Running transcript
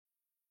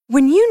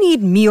When you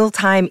need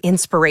mealtime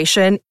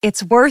inspiration,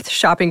 it's worth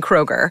shopping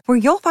Kroger, where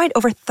you'll find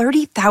over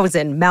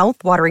 30,000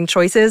 mouth-watering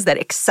choices that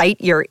excite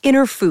your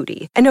inner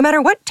foodie. And no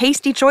matter what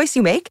tasty choice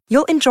you make,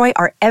 you'll enjoy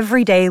our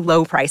everyday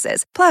low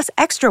prices, plus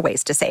extra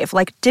ways to save,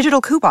 like digital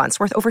coupons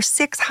worth over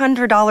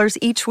 $600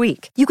 each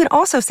week. You can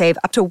also save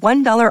up to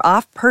 $1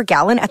 off per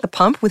gallon at the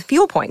pump with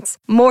fuel points.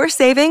 More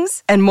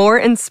savings and more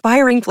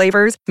inspiring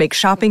flavors make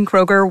shopping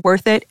Kroger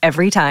worth it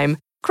every time.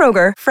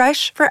 Kroger,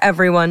 fresh for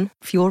everyone.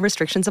 Fuel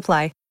restrictions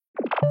apply.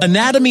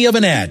 Anatomy of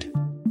an ad.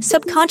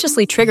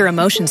 Subconsciously trigger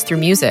emotions through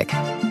music.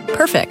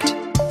 Perfect.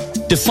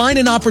 Define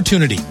an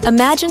opportunity.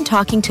 Imagine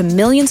talking to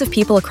millions of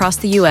people across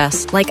the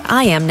U.S. like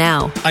I am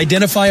now.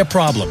 Identify a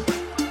problem.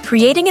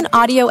 Creating an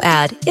audio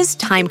ad is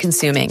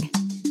time-consuming.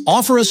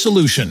 Offer a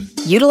solution.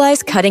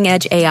 Utilize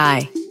cutting-edge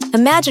AI.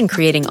 Imagine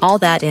creating all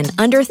that in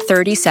under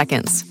 30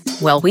 seconds.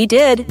 Well, we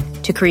did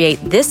to create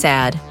this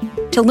ad.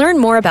 To learn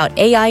more about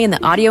AI in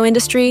the audio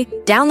industry,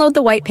 download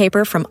the white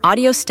paper from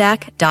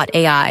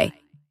audiostack.ai.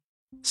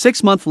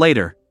 6 months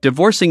later,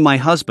 divorcing my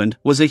husband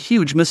was a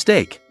huge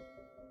mistake.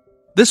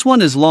 This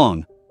one is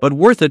long, but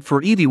worth it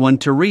for anyone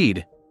to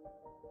read.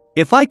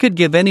 If I could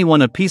give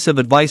anyone a piece of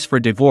advice for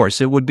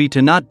divorce, it would be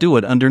to not do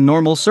it under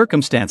normal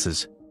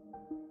circumstances.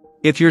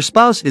 If your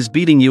spouse is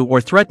beating you or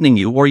threatening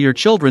you or your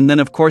children, then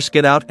of course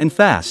get out and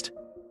fast.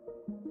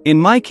 In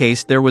my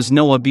case, there was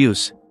no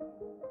abuse.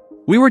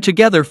 We were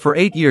together for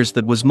 8 years.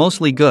 That was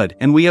mostly good,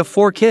 and we have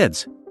 4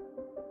 kids.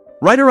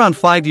 Right around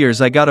 5 years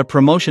I got a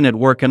promotion at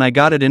work, and I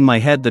got it in my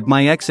head that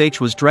my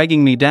ex was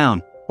dragging me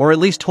down, or at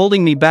least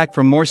holding me back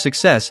from more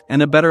success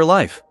and a better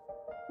life.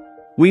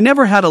 We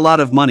never had a lot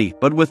of money,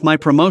 but with my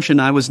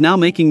promotion I was now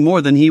making more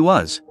than he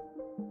was.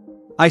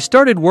 I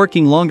started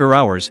working longer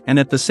hours, and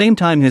at the same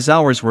time his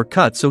hours were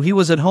cut, so he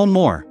was at home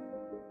more.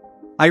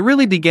 I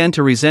really began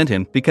to resent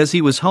him because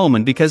he was home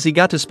and because he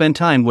got to spend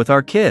time with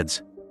our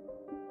kids.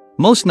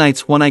 Most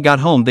nights when I got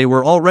home they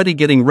were already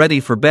getting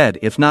ready for bed,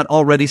 if not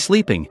already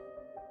sleeping.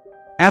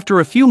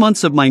 After a few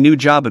months of my new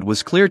job, it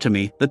was clear to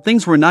me that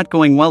things were not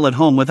going well at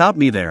home without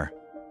me there.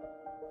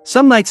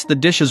 Some nights the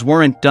dishes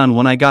weren't done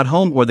when I got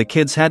home, or the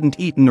kids hadn't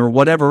eaten, or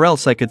whatever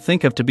else I could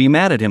think of to be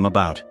mad at him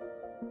about.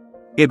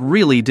 It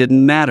really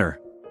didn't matter.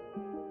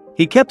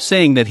 He kept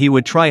saying that he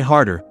would try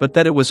harder, but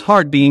that it was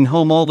hard being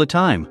home all the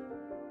time.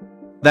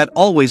 That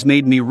always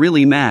made me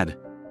really mad.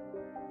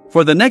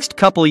 For the next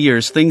couple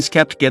years things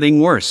kept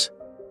getting worse.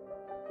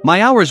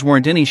 My hours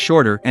weren't any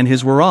shorter, and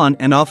his were on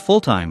and off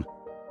full-time.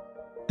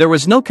 There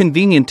was no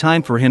convenient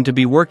time for him to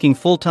be working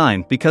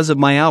full-time because of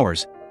my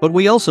hours, but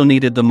we also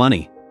needed the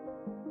money.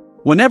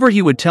 Whenever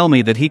he would tell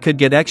me that he could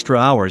get extra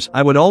hours,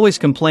 I would always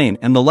complain,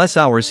 and the less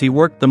hours he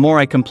worked, the more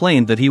I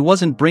complained that he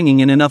wasn't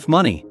bringing in enough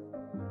money.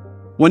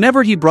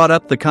 Whenever he brought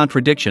up the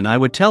contradiction, I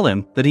would tell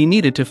him that he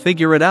needed to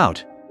figure it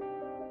out.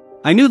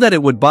 I knew that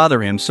it would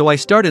bother him, so I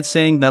started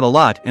saying that a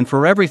lot and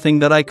for everything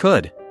that I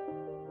could.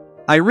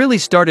 I really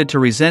started to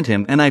resent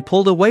him, and I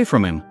pulled away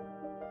from him.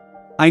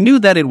 I knew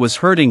that it was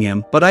hurting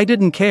him, but I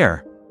didn't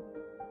care.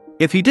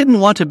 If he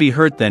didn't want to be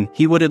hurt, then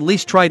he would at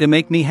least try to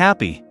make me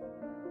happy.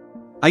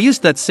 I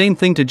used that same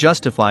thing to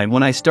justify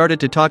when I started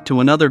to talk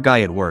to another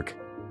guy at work.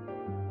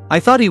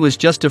 I thought he was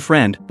just a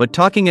friend, but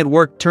talking at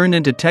work turned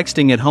into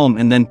texting at home,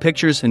 and then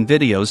pictures and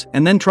videos,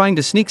 and then trying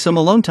to sneak some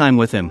alone time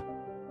with him.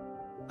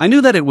 I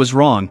knew that it was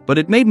wrong, but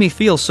it made me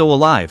feel so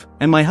alive,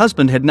 and my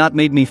husband had not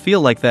made me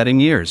feel like that in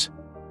years.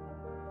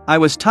 I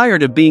was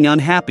tired of being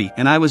unhappy,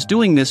 and I was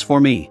doing this for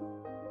me.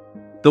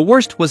 The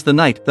worst was the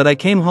night that I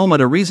came home at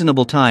a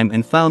reasonable time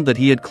and found that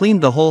he had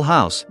cleaned the whole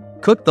house,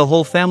 cooked the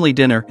whole family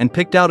dinner, and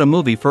picked out a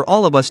movie for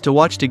all of us to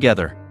watch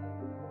together.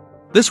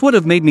 This would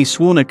have made me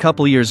swoon a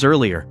couple years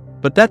earlier,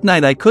 but that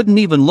night I couldn't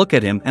even look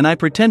at him, and I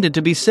pretended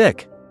to be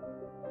sick.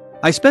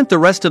 I spent the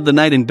rest of the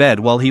night in bed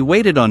while he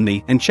waited on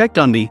me and checked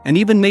on me and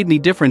even made me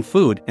different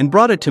food and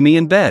brought it to me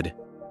in bed.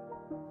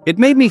 It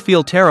made me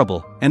feel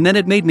terrible, and then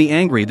it made me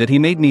angry that he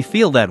made me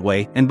feel that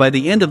way, and by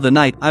the end of the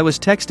night I was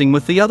texting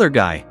with the other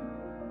guy.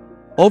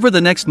 Over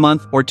the next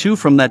month or two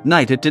from that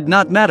night, it did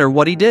not matter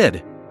what he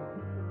did.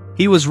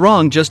 He was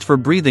wrong just for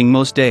breathing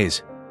most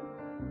days.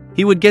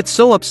 He would get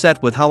so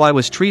upset with how I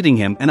was treating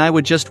him, and I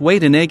would just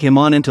wait and egg him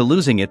on into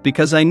losing it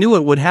because I knew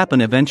it would happen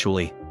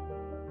eventually.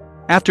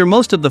 After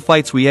most of the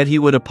fights we had, he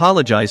would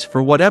apologize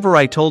for whatever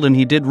I told him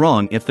he did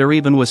wrong, if there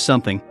even was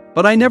something,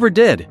 but I never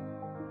did.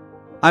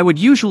 I would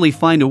usually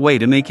find a way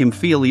to make him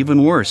feel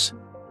even worse.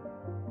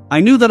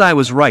 I knew that I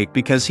was right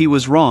because he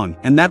was wrong,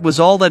 and that was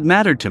all that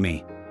mattered to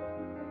me.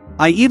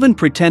 I even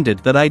pretended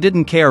that I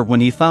didn't care when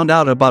he found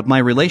out about my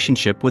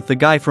relationship with the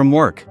guy from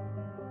work.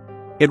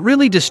 It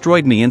really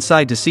destroyed me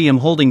inside to see him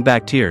holding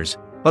back tears,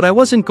 but I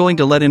wasn't going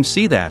to let him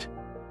see that.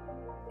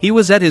 He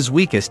was at his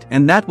weakest,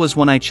 and that was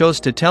when I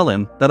chose to tell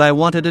him that I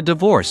wanted a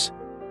divorce.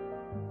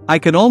 I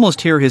could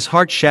almost hear his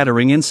heart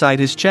shattering inside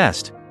his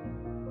chest.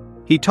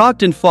 He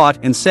talked and fought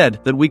and said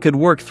that we could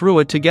work through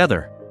it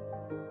together.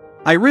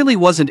 I really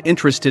wasn't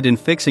interested in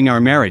fixing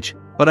our marriage,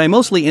 but I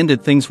mostly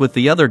ended things with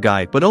the other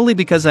guy, but only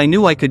because I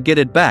knew I could get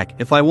it back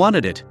if I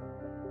wanted it.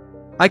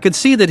 I could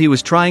see that he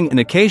was trying, and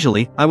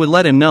occasionally I would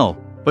let him know,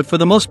 but for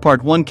the most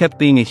part one kept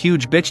being a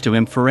huge bitch to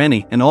him for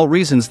any and all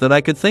reasons that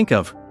I could think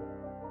of.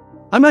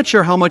 I'm not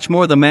sure how much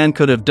more the man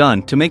could have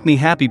done to make me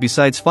happy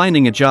besides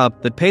finding a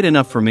job that paid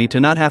enough for me to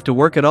not have to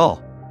work at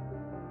all.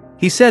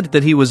 He said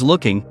that he was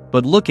looking,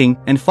 but looking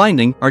and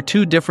finding are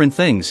two different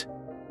things.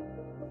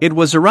 It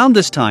was around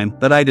this time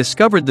that I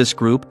discovered this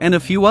group and a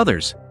few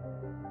others.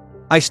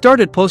 I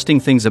started posting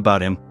things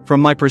about him,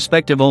 from my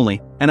perspective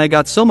only, and I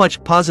got so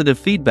much positive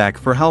feedback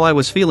for how I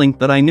was feeling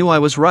that I knew I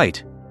was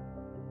right.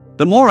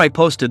 The more I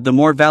posted, the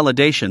more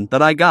validation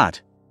that I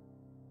got.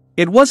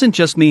 It wasn't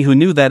just me who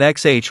knew that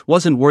XH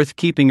wasn't worth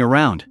keeping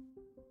around.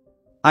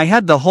 I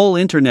had the whole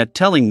internet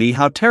telling me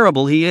how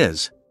terrible he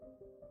is.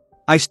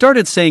 I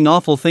started saying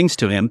awful things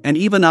to him and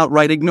even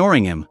outright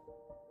ignoring him.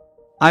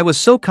 I was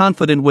so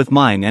confident with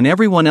mine and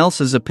everyone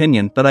else's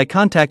opinion that I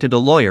contacted a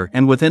lawyer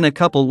and within a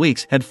couple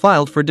weeks had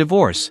filed for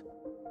divorce.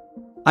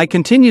 I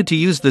continued to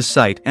use this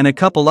site and a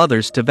couple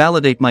others to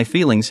validate my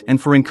feelings and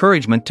for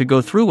encouragement to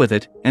go through with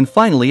it, and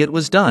finally it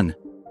was done.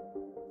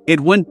 It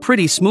went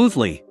pretty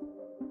smoothly.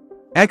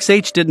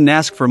 XH didn't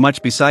ask for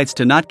much besides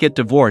to not get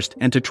divorced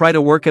and to try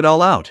to work it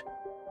all out.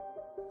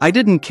 I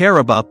didn't care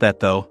about that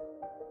though.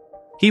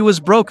 He was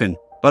broken,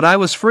 but I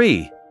was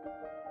free.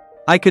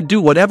 I could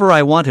do whatever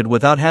I wanted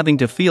without having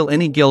to feel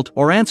any guilt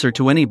or answer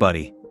to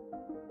anybody.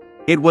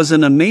 It was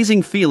an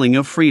amazing feeling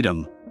of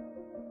freedom.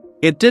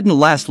 It didn't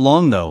last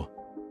long though.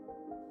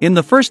 In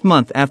the first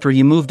month after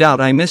he moved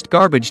out, I missed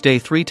garbage day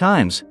 3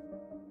 times.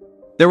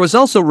 There was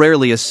also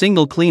rarely a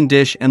single clean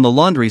dish and the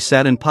laundry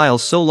sat in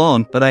piles so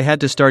long that I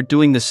had to start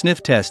doing the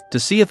sniff test to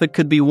see if it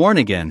could be worn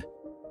again.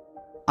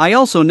 I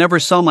also never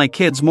saw my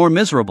kids more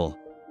miserable.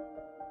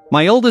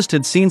 My oldest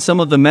had seen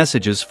some of the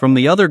messages from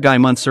the other guy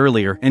months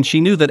earlier and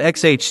she knew that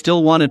XH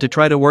still wanted to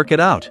try to work it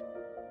out.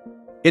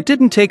 It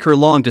didn't take her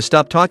long to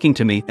stop talking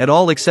to me at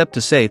all except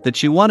to say that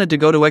she wanted to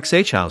go to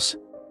XH house.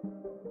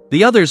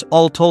 The others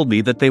all told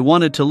me that they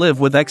wanted to live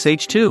with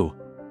XH too.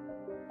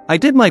 I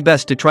did my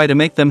best to try to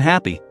make them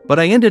happy, but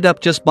I ended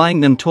up just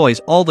buying them toys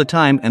all the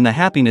time and the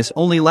happiness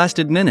only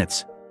lasted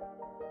minutes.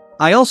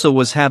 I also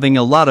was having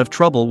a lot of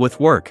trouble with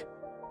work.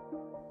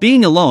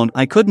 Being alone,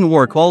 I couldn't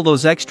work all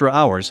those extra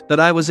hours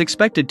that I was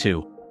expected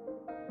to.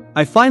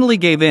 I finally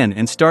gave in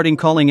and started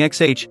calling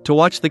XH to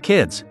watch the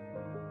kids.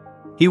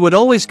 He would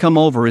always come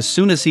over as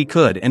soon as he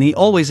could and he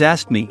always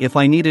asked me if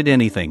I needed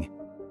anything.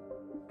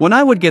 When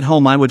I would get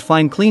home I would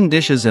find clean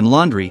dishes and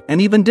laundry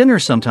and even dinner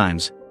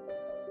sometimes.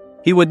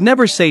 He would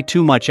never say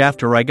too much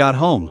after I got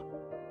home.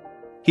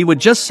 He would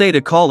just say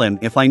to call him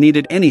if I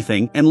needed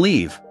anything and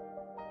leave.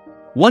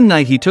 One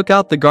night he took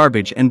out the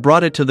garbage and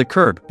brought it to the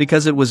curb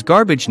because it was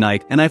garbage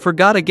night and I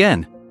forgot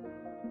again.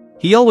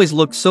 He always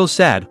looked so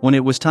sad when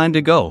it was time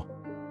to go.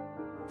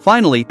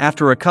 Finally,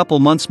 after a couple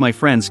months my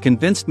friends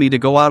convinced me to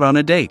go out on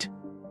a date.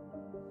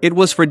 It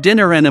was for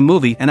dinner and a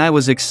movie and I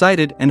was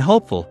excited and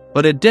hopeful,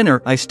 but at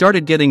dinner I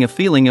started getting a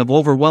feeling of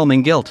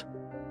overwhelming guilt.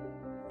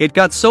 It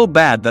got so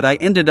bad that I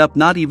ended up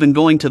not even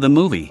going to the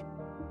movie.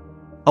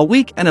 A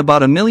week and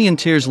about 1 million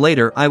tears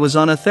later I was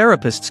on a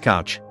therapist's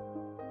couch.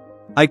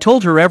 I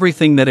told her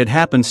everything that had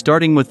happened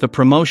starting with the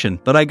promotion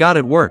that I got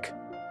at work.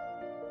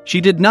 She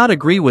did not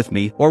agree with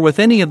me or with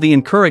any of the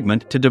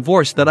encouragement to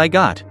divorce that I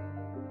got.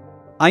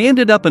 I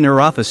ended up in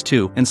her office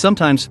 2 and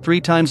sometimes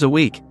 3 times a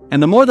week,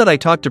 and the more that I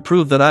talked to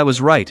prove that I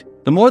was right,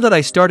 the more that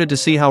I started to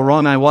see how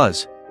wrong I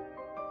was.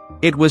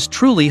 It was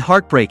truly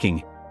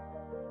heartbreaking.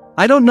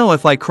 I don't know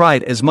if I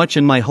cried as much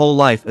in my whole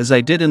life as I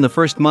did in the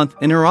first month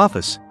in her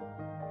office.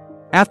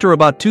 After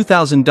about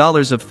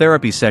 $2,000 of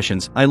therapy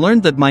sessions, I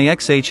learned that my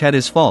XH had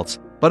his faults,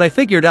 but I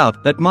figured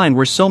out that mine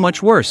were so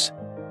much worse.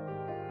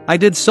 I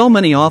did so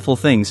many awful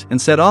things and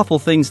said awful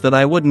things that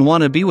I wouldn't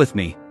want to be with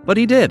me, but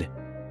he did.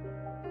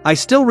 I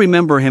still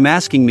remember him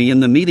asking me in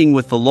the meeting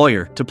with the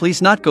lawyer to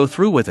please not go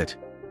through with it.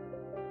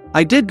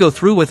 I did go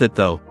through with it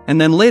though, and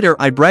then later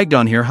I bragged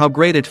on here how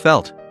great it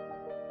felt.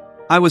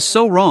 I was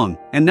so wrong,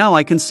 and now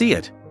I can see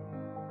it.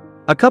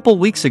 A couple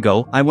weeks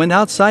ago, I went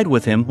outside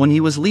with him when he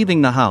was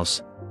leaving the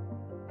house.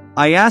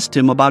 I asked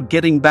him about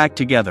getting back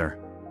together.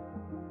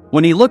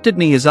 When he looked at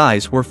me, his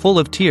eyes were full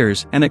of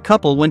tears and a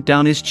couple went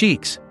down his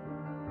cheeks.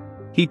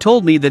 He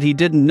told me that he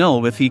didn't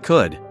know if he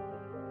could.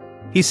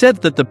 He said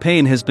that the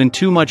pain has been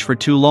too much for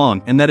too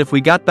long and that if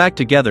we got back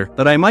together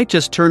that I might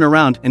just turn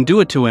around and do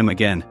it to him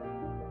again.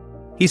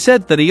 He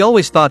said that he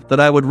always thought that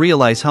I would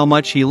realize how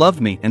much he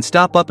loved me and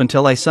stop up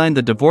until I signed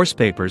the divorce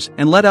papers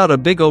and let out a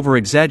big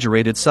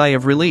over-exaggerated sigh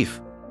of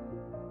relief.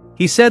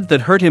 He said that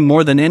hurt him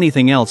more than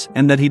anything else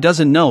and that he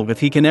doesn't know if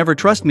he can ever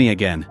trust me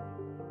again.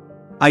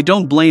 I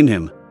don't blame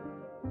him.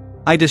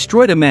 I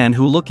destroyed a man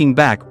who, looking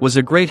back, was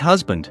a great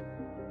husband.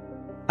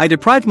 I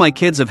deprived my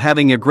kids of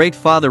having a great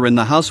father in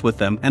the house with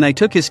them and I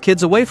took his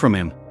kids away from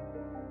him.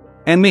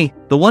 And me,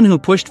 the one who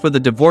pushed for the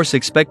divorce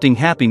expecting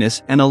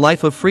happiness and a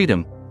life of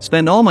freedom,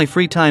 spend all my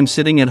free time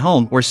sitting at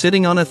home or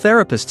sitting on a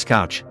therapist's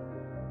couch.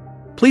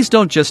 Please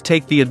don't just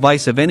take the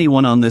advice of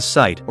anyone on this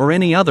site or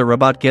any other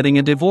about getting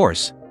a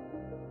divorce.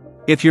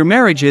 If your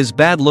marriage is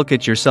bad, look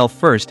at yourself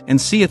first and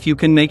see if you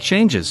can make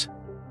changes.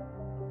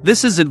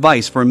 This is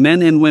advice for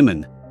men and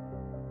women.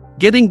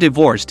 Getting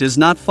divorced is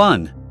not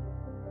fun.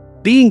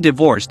 Being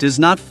divorced is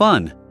not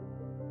fun.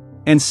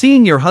 And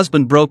seeing your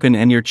husband broken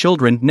and your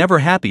children never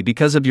happy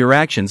because of your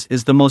actions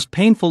is the most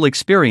painful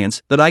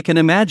experience that I can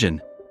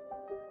imagine.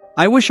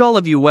 I wish all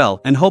of you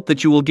well and hope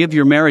that you will give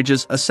your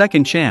marriages a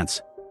second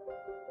chance.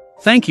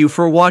 Thank you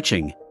for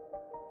watching.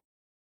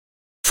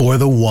 For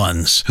the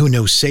ones who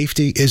know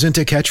safety isn't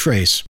a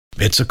catchphrase,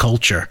 it's a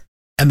culture.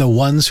 And the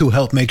ones who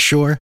help make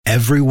sure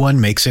everyone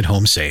makes it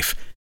home safe.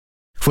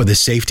 For the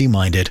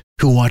safety-minded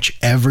who watch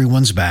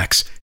everyone's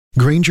backs,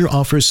 Grainger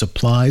offers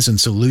supplies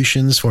and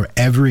solutions for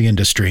every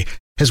industry,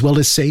 as well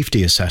as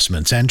safety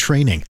assessments and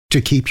training to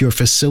keep your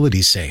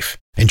facilities safe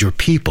and your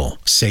people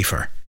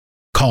safer.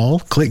 Call,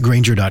 click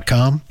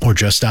Grainger.com, or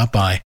just stop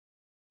by.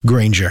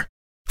 Grainger,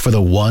 for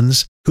the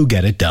ones who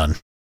get it done.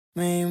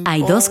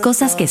 Hay dos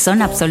cosas que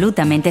son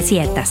absolutamente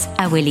ciertas.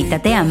 Abuelita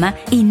te ama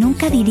y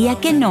nunca diría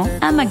que no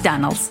a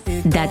McDonald's.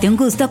 Date un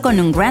gusto con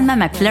un Grandma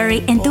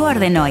McFlurry en tu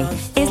orden hoy.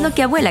 Es lo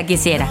que abuela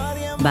quisiera.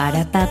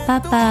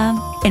 Ba-da-pa-pa-pa.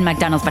 En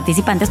McDonald's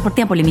participantes por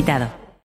tiempo limitado.